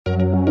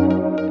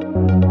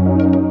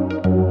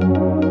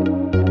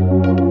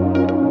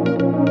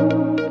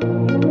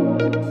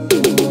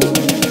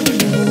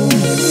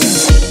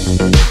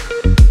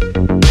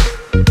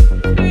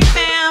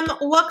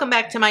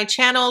my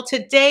channel.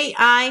 Today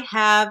I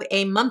have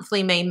a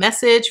monthly May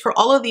message for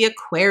all of the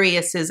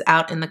Aquariuses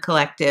out in the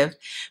collective.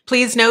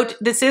 Please note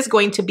this is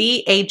going to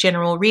be a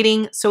general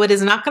reading, so it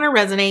is not going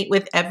to resonate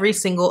with every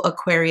single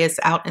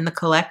Aquarius out in the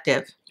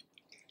collective.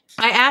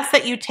 I ask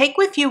that you take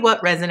with you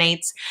what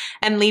resonates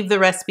and leave the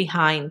rest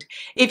behind.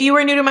 If you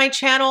are new to my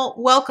channel,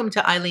 welcome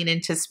to Eileen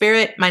Into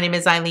Spirit. My name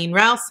is Eileen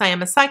Rouse. I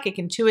am a psychic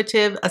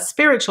intuitive, a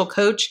spiritual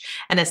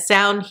coach, and a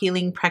sound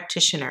healing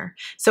practitioner.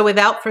 So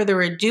without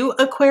further ado,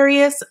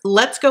 Aquarius,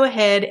 let's go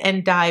ahead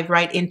and dive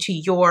right into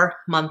your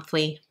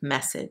monthly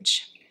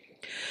message.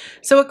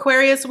 So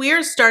Aquarius, we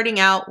are starting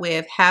out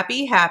with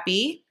happy,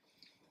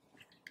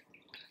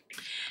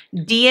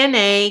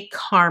 DNA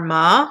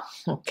karma,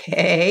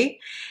 okay,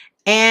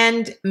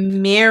 and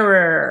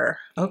mirror.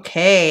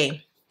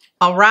 Okay.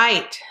 All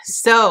right.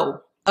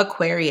 So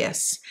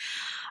Aquarius,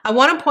 I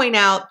want to point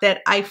out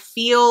that I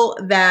feel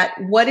that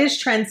what is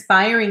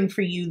transpiring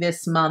for you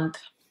this month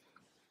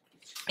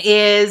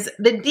is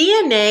the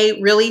DNA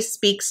really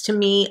speaks to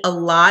me a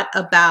lot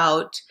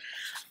about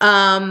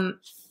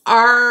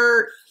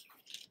our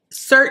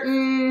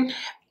certain,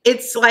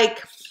 it's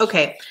like,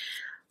 okay,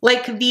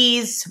 like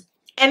these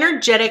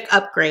energetic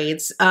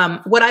upgrades.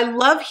 What I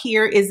love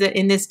here is that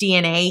in this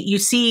DNA, you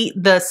see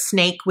the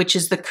snake, which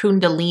is the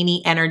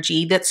Kundalini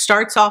energy that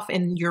starts off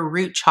in your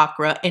root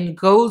chakra and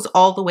goes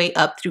all the way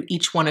up through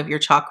each one of your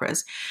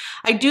chakras.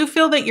 I do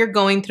feel that you're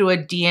going through a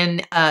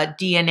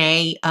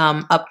DNA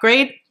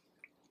upgrade.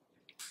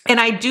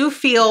 And I do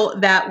feel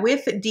that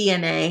with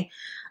DNA,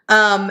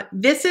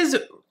 this is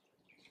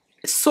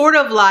sort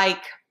of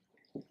like,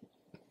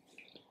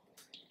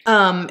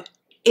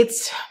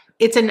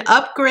 it's an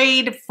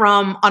upgrade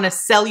from on a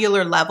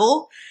cellular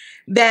level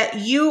that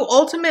you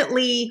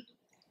ultimately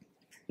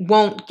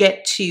won't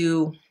get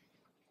to,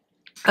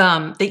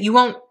 that you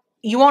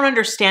won't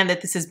understand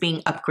that this is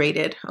being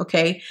upgraded,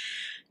 okay?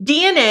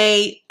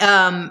 DNA,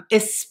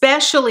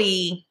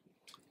 especially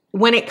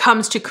when it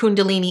comes to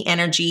Kundalini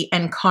energy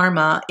and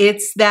karma,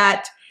 it's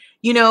that,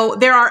 you know,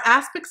 there are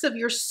aspects of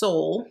your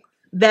soul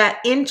that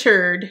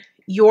entered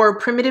your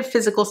primitive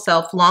physical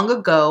self long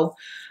ago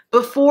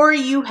before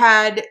you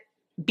had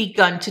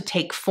begun to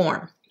take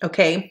form,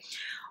 okay?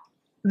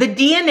 The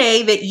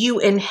DNA that you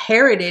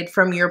inherited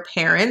from your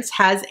parents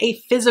has a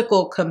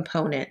physical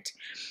component,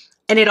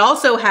 and it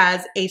also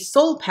has a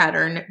soul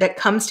pattern that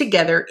comes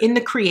together in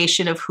the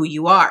creation of who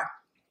you are.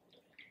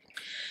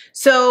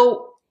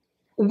 So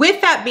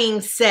with that being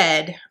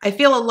said, I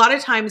feel a lot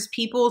of times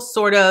people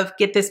sort of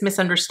get this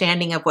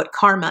misunderstanding of what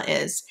karma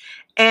is.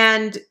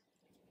 And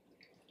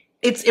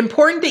it's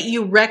important that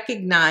you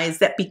recognize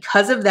that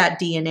because of that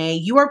DNA,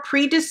 you are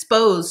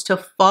predisposed to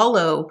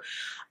follow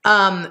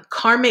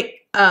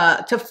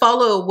to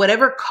follow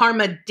whatever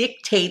karma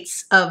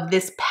dictates of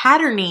this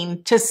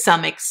patterning to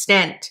some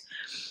extent.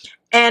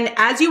 And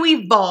as you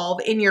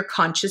evolve in your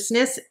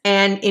consciousness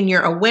and in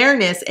your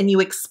awareness, and you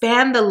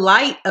expand the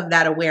light of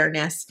that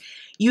awareness,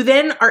 you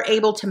then are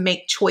able to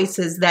make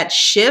choices that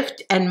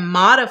shift and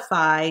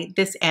modify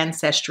this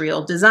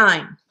ancestral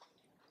design.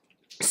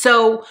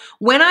 So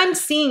when I'm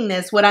seeing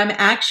this, what I'm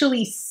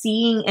actually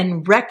seeing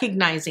and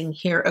recognizing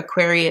here,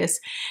 Aquarius,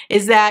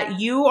 is that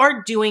you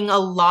are doing a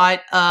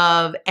lot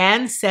of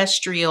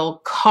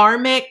ancestral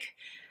karmic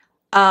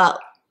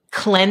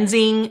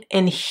cleansing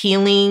and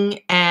healing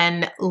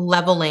and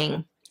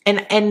leveling.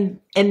 And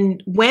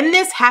when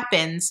this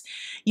happens,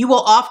 you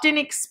will often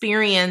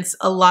experience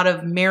a lot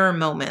of mirror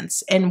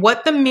moments. And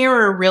what the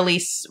mirror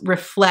really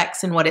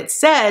reflects and what it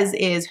says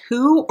is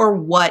who or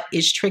what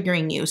is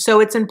triggering you. So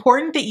it's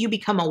important that you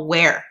become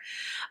aware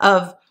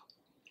of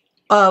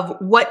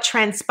what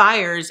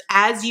transpires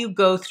as you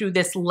go through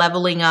this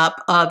leveling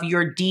up of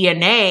your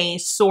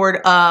DNA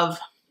sort of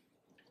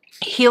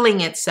healing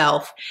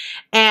itself.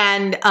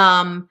 And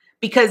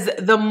because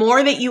the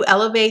more that you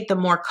elevate, the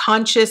more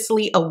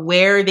consciously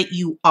aware that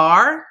you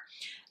are,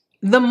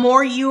 the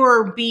more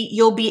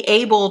you'll be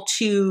able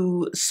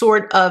to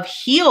sort of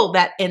heal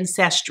that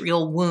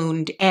ancestral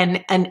wound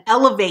and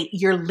elevate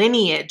your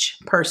lineage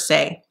per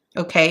se,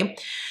 okay?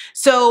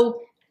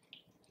 So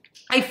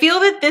I feel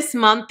that this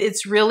month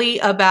it's really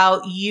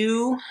about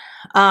you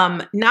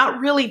not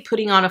really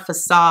putting on a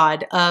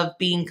facade of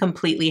being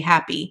completely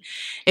happy.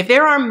 If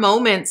there are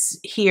moments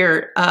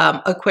here,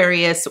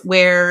 Aquarius,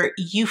 where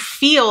you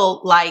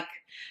feel like,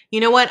 you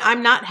know what,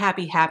 I'm not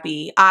happy.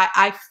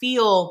 I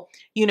feel,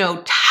 you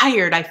know,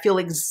 tired. I feel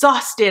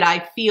exhausted. I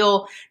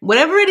feel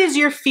whatever it is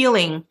you're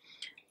feeling.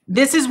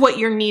 This is what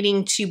you're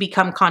needing to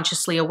become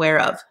consciously aware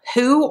of.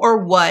 Who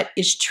or what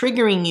is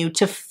triggering you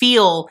to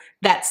feel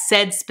that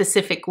said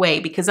specific way?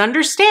 Because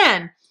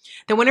understand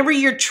that whenever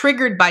you're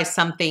triggered by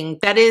something,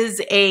 that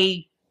is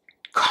a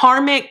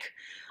karmic,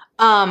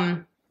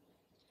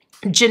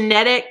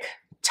 genetic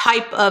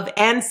type of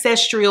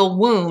ancestral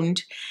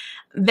wound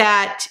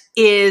that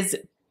is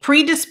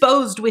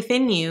predisposed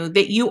within you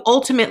that you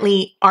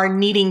ultimately are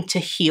needing to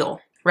heal,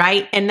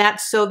 right? And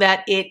that's so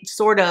that it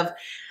sort of,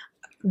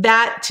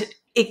 that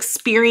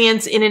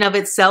experience in and of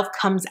itself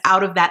comes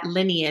out of that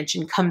lineage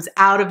and comes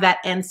out of that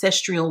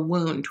ancestral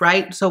wound,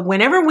 right? So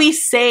whenever we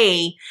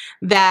say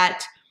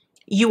that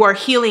you are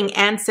healing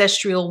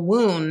ancestral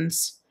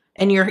wounds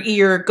and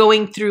you're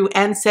going through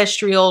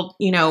ancestral,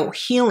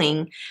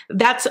 healing,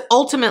 that's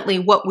ultimately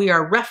what we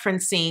are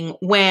referencing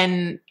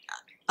when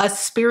a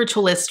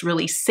spiritualist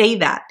really say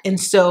that. And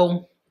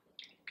so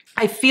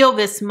I feel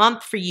this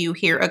month for you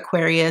here,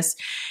 Aquarius,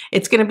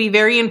 it's going to be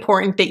very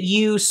important that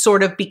you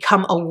sort of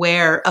become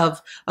aware of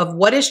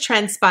what is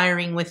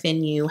transpiring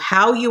within you,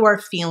 how you are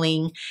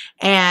feeling,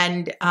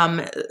 and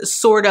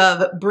sort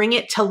of bring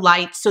it to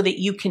light so that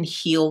you can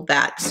heal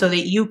that, so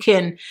that you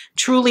can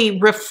truly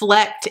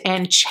reflect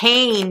and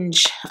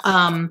change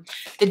the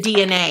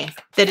DNA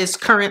that is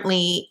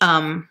currently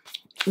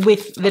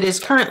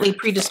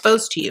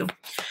predisposed to you.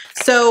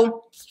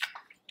 So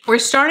we're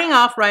starting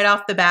off right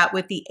off the bat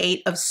with the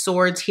 8 of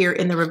Swords here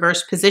in the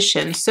reverse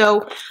position.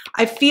 So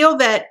I feel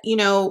that,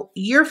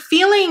 you're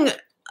feeling,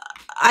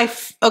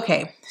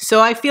 so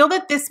I feel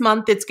that this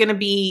month it's going to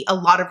be a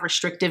lot of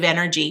restrictive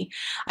energy.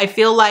 I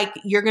feel like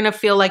you're going to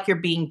feel like you're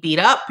being beat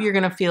up. You're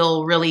going to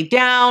feel really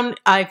down.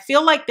 I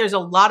feel like there's a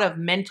lot of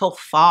mental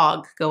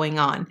fog going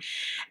on.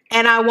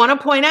 And I want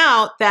to point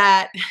out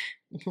that,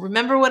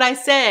 remember what I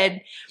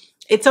said,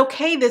 it's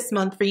okay this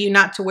month for you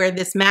not to wear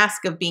this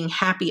mask of being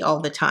happy all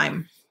the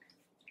time.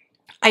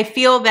 I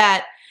feel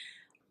that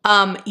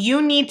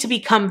you need to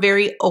become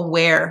very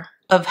aware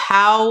of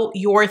how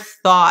your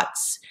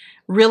thoughts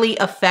really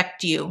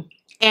affect you.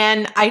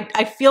 And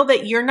I feel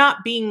that you're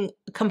not being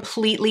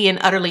completely and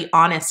utterly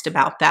honest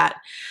about that.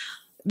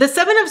 The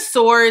 7 of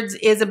Swords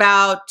is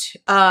about,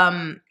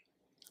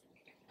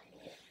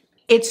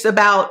 it's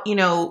about,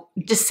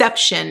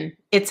 deception.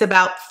 It's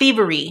about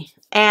thievery.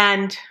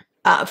 And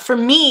for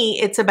me,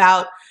 it's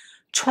about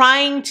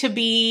trying to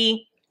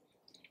be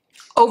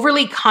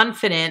overly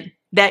confident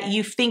that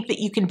you think that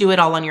you can do it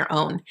all on your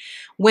own,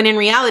 when in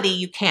reality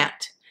you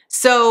can't.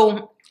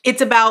 So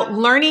it's about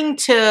learning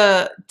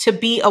to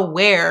be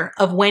aware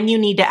of when you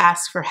need to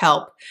ask for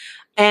help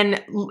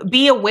and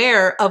be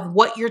aware of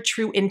what your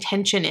true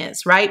intention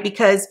is, right?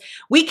 Because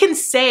we can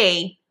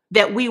say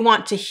that we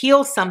want to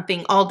heal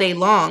something all day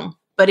long,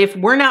 but if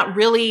we're not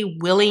really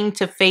willing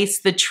to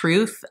face the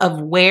truth of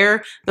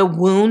where the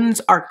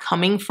wounds are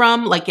coming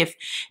from, like if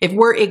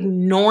we're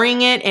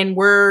ignoring it and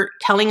we're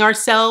telling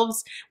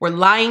ourselves, we're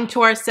lying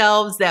to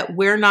ourselves that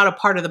we're not a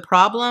part of the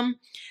problem,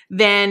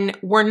 then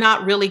we're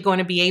not really going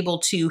to be able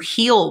to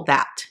heal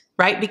that,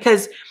 right?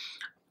 Because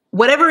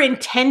whatever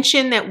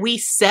intention that we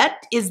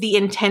set is the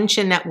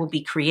intention that will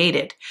be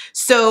created.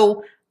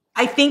 So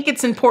I think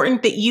it's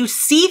important that you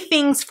see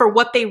things for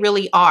what they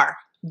really are.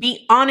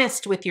 Be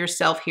honest with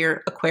yourself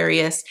here,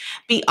 Aquarius.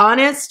 Be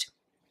honest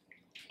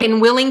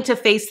and willing to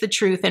face the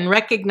truth and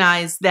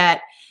recognize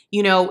that,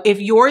 if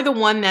you're the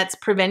one that's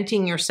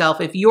preventing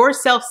yourself, if you're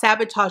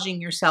self-sabotaging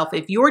yourself,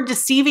 if you're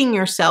deceiving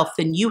yourself,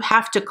 then you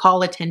have to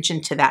call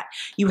attention to that.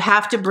 You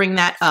have to bring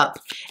that up,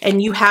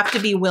 and you have to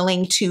be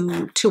willing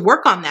to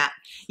work on that.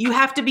 You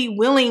have to be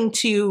willing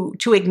to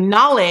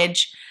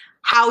acknowledge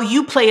how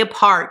you play a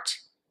part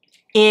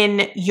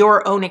in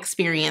your own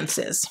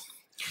experiences.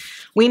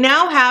 We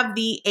now have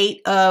the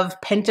 8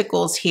 of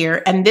Pentacles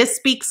here, and this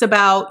speaks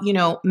about,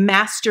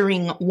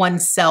 mastering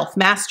oneself,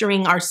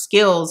 mastering our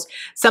skills,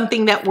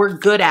 something that we're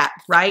good at,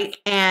 right?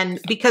 And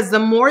because the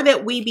more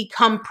that we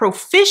become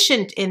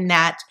proficient in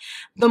that,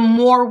 the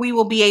more we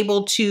will be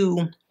able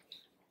to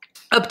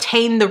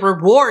obtain the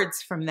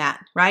rewards from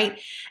that,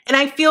 right? And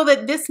I feel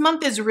that this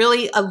month is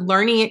really a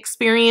learning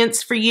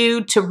experience for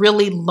you to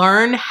really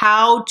learn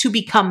how to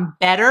become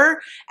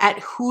better at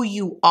who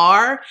you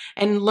are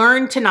and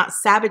learn to not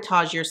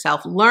sabotage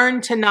yourself,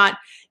 learn to not,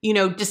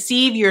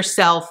 deceive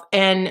yourself,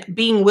 and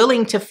being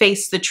willing to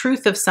face the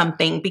truth of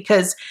something,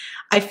 because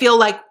I feel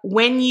like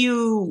when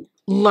you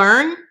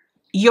learn,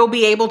 you'll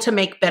be able to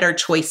make better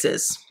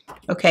choices,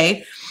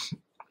 okay?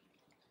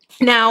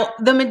 Now,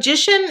 the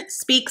Magician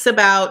speaks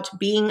about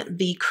being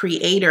the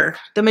creator.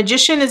 The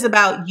Magician is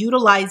about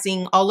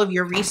utilizing all of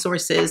your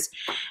resources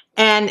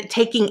and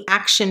taking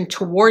action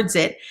towards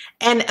it.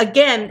 And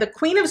again, the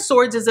Queen of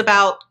Swords is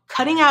about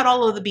cutting out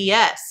all of the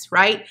BS,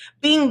 right?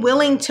 Being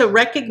willing to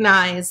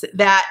recognize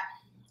that,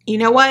 you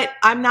know what,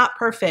 I'm not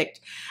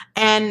perfect.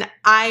 And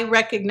I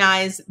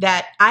recognize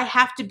that I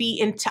have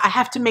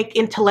to make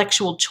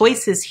intellectual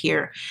choices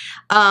here.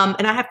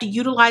 And I have to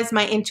utilize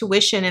my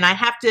intuition, and I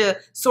have to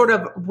sort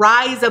of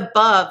rise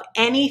above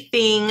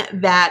anything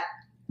that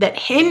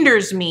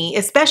hinders me,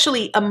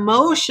 especially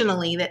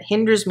emotionally, that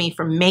hinders me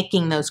from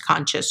making those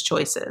conscious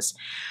choices.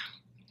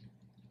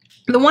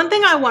 The one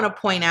thing I want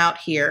to point out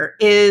here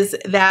is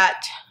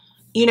that,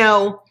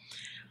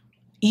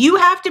 you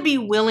have to be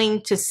willing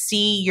to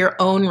see your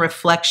own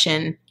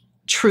reflection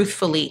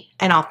truthfully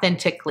and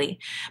authentically.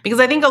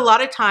 Because I think a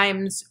lot of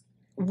times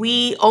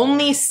we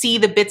only see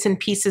the bits and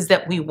pieces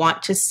that we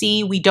want to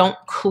see. We don't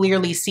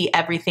clearly see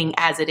everything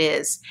as it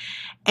is.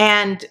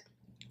 And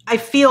I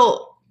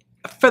feel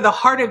for the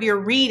heart of your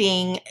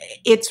reading,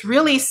 it's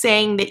really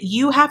saying that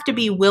you have to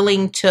be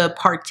willing to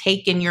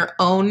partake in your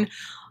own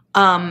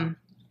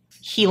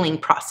healing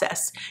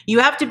process. You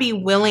have to be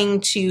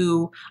willing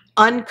to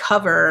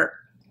uncover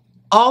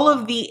all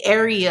of the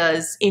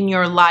areas in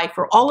your life,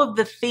 or all of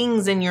the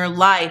things in your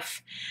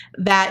life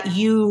that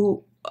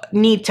you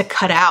need to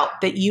cut out,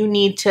 that you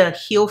need to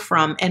heal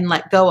from and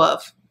let go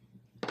of.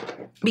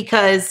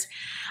 Because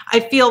I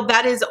feel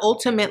that is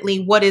ultimately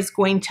what is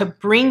going to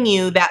bring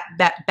you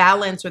that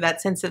balance, or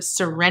that sense of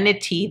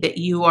serenity that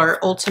you are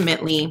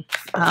ultimately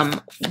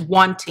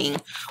wanting,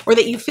 or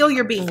that you feel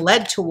you're being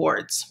led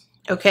towards.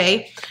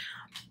 Okay.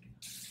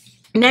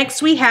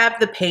 Next, we have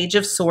the Page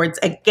of Swords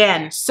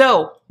again.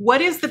 So what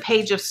is the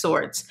Page of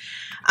Swords?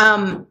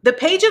 The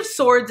Page of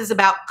Swords is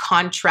about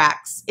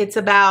contracts. It's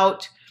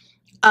about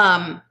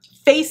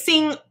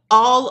facing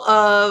all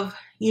of,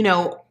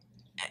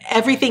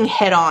 everything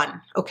head on.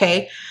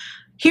 Okay.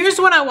 Here's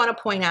what I want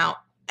to point out.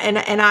 And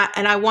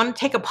I want to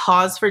take a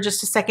pause for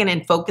just a second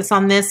and focus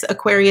on this,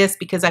 Aquarius,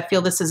 because I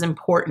feel this is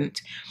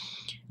important.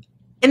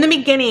 In the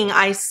beginning,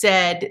 I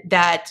said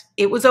that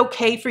it was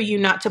okay for you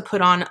not to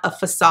put on a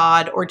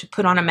facade or to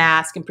put on a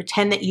mask and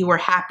pretend that you were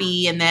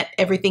happy and that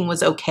everything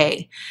was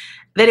okay.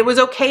 That it was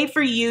okay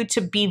for you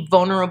to be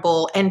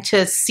vulnerable and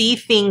to see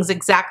things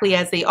exactly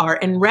as they are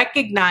and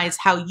recognize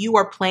how you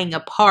are playing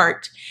a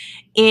part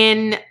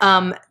in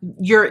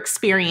your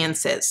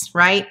experiences,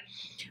 right?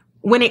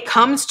 When it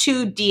comes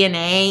to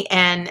DNA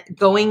and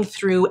going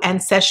through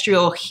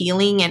ancestral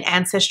healing and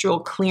ancestral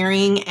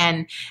clearing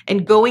and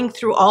going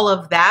through all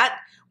of that,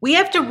 we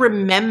have to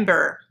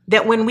remember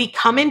that when we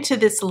come into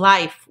this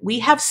life, we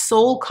have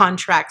soul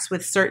contracts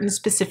with certain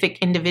specific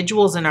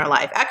individuals in our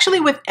life. Actually,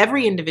 with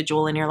every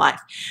individual in your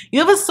life. You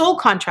have a soul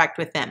contract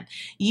with them.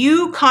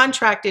 You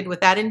contracted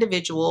with that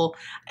individual,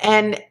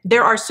 and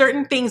there are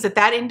certain things that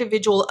that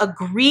individual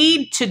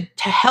agreed to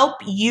help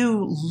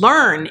you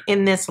learn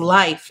in this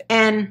life.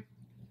 And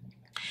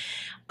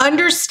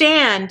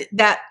understand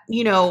that,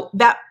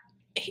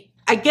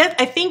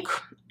 I think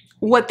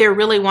what they're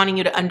really wanting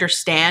you to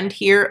understand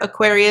here,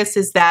 Aquarius,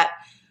 is that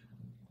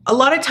a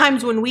lot of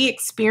times when we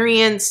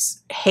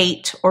experience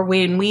hate or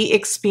when we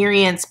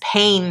experience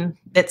pain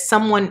that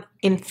someone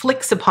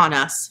inflicts upon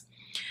us,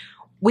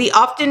 we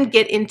often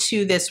get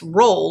into this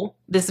role,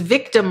 this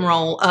victim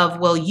role of,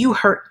 well, you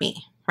hurt me,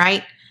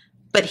 right?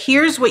 But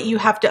here's what you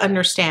have to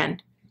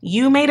understand.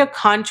 You made a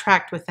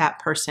contract with that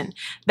person.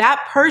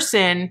 That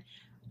person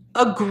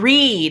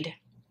agreed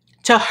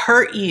to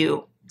hurt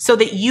you so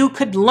that you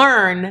could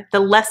learn the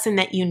lesson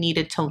that you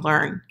needed to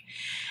learn.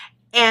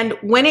 And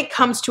when it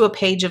comes to a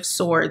Page of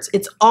Swords,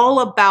 it's all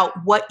about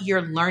what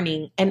you're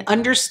learning and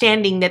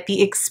understanding that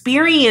the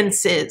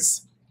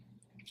experiences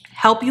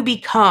help you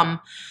become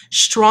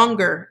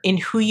stronger in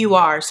who you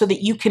are so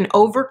that you can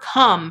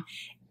overcome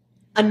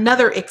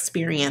another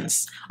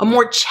experience, a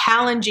more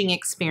challenging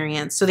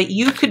experience, so that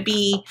you could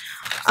be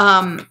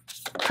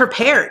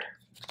prepared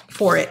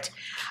for it.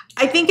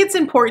 I think it's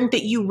important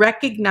that you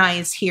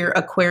recognize here,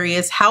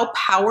 Aquarius, how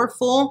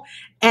powerful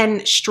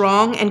and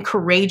strong and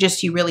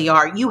courageous you really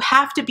are. You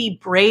have to be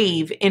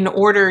brave in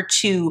order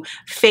to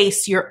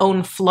face your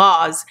own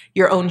flaws,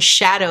 your own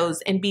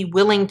shadows, and be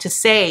willing to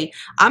say,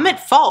 I'm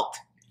at fault.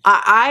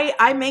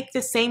 I make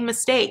the same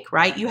mistake,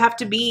 right? You have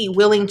to be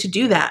willing to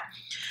do that.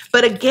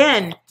 But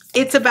again,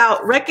 it's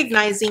about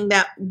recognizing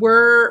that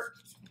we're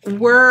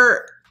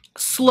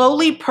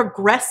slowly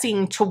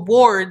progressing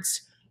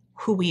towards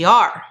who we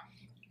are.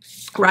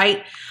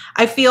 Right?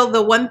 I feel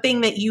the one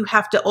thing that you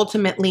have to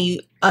ultimately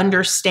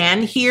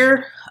understand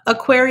here,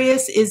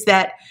 Aquarius, is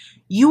that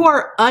you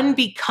are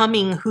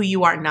unbecoming who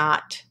you are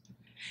not.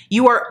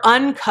 You are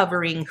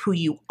uncovering who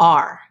you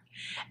are.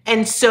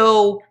 And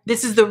so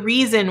this is the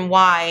reason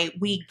why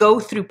we go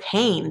through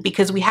pain,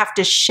 because we have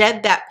to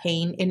shed that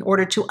pain in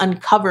order to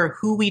uncover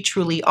who we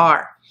truly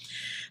are.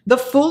 The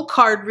Fool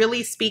card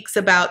really speaks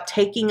about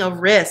taking a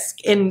risk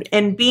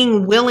and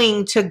being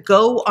willing to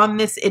go on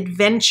this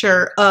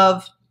adventure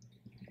of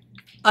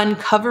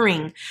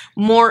uncovering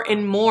more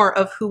and more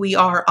of who we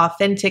are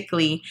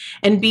authentically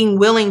and being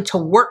willing to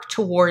work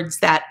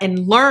towards that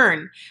and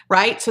learn,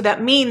 right? So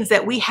that means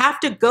that we have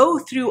to go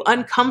through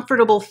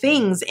uncomfortable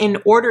things in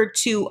order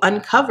to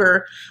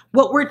uncover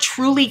what we're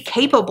truly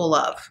capable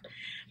of.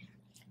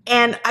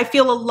 And I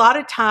feel a lot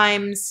of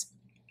times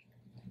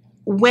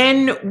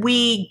when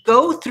we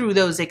go through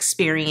those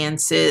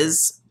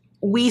experiences,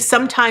 we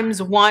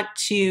sometimes want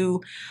to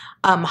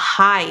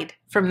hide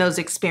from those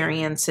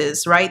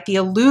experiences, right? The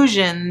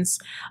illusions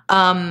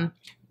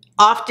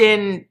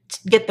often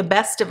get the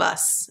best of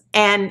us,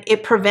 and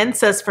it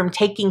prevents us from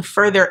taking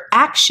further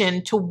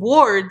action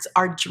towards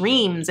our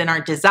dreams and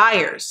our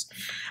desires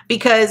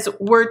because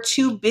we're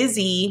too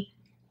busy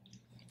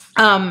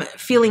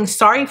feeling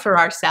sorry for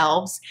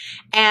ourselves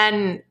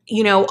and,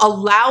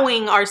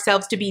 allowing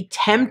ourselves to be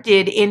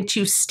tempted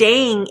into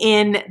staying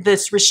in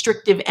this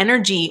restrictive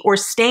energy or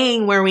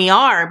staying where we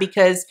are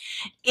because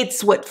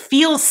it's what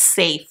feels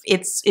safe.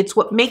 It's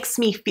what makes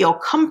me feel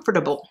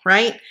comfortable,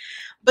 right?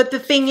 But the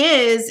thing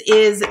is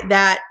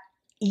that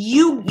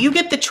you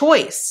get the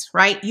choice,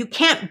 right? You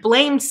can't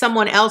blame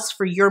someone else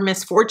for your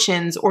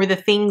misfortunes or the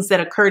things that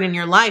occurred in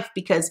your life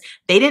because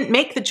they didn't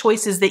make the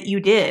choices that you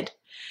did.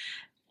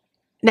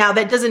 Now,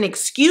 that doesn't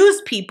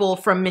excuse people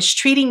from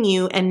mistreating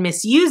you and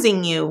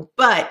misusing you,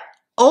 but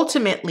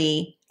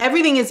ultimately,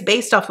 everything is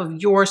based off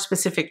of your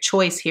specific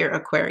choice here,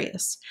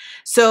 Aquarius.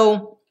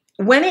 So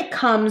when it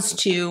comes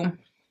to,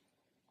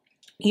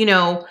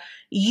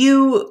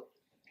 you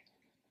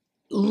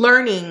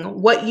learning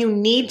what you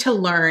need to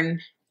learn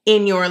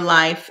in your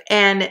life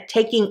and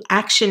taking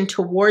action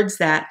towards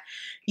that,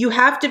 you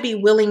have to be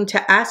willing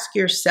to ask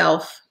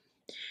yourself,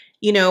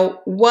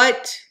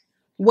 what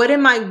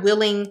am I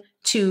willing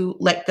to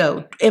let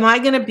go? Am I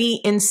going to be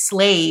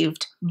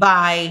enslaved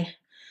by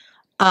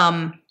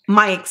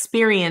my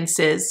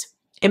experiences?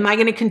 Am I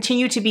going to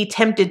continue to be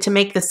tempted to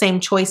make the same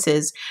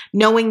choices,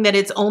 knowing that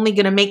it's only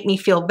going to make me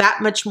feel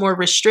that much more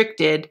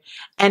restricted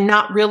and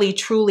not really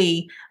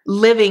truly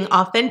living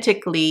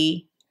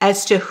authentically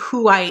as to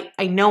who I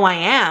know I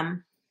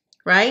am,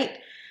 right?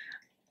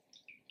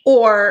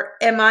 Or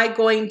am I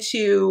going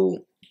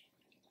to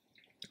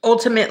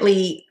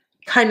ultimately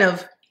kind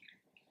of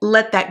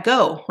let that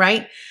go,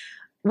 right?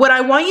 What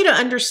I want you to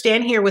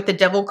understand here with the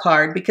Devil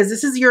card, because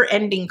this is your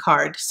ending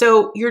card.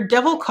 So your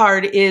Devil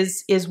card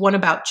is one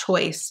about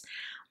choice.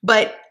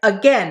 But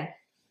again,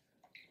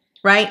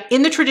 right,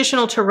 in the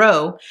traditional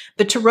tarot,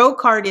 the tarot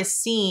card is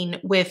seen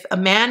with a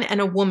man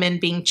and a woman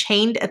being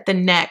chained at the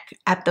neck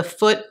at the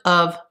foot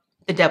of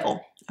the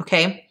devil,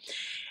 okay?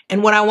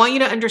 And what I want you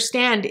to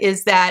understand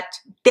is that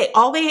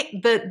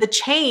the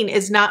chain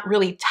is not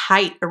really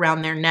tight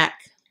around their neck,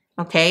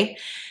 okay?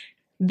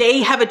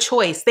 They have a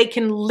choice. They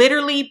can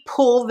literally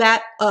pull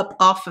that up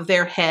off of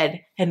their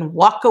head and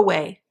walk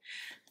away.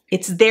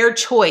 It's their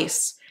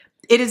choice.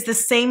 It is the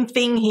same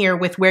thing here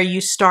with where you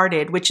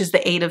started, which is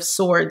the Eight of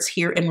Swords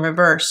here in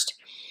reversed.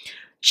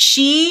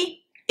 She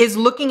is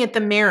looking at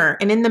the mirror,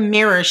 and in the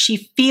mirror,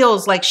 she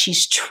feels like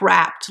she's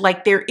trapped,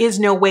 like there is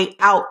no way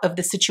out of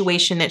the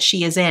situation that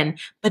she is in,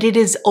 but it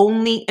is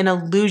only an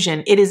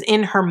illusion. It is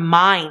in her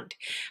mind.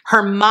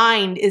 Her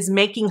mind is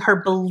making her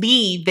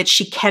believe that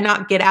she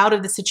cannot get out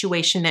of the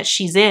situation that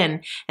she's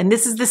in. And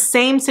this is the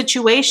same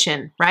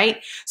situation,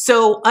 right?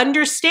 So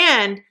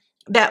understand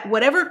that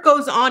whatever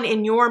goes on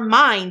in your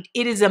mind,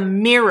 it is a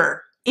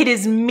mirror. It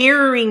is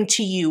mirroring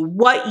to you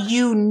what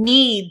you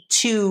need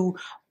to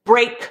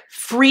break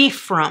free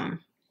from.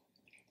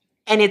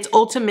 And it's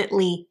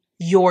ultimately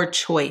your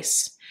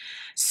choice.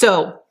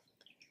 So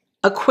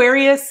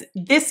Aquarius,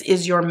 this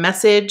is your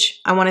message.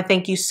 I want to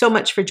thank you so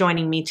much for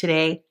joining me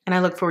today. And I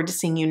look forward to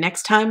seeing you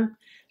next time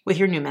with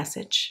your new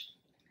message.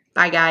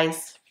 Bye,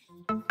 guys.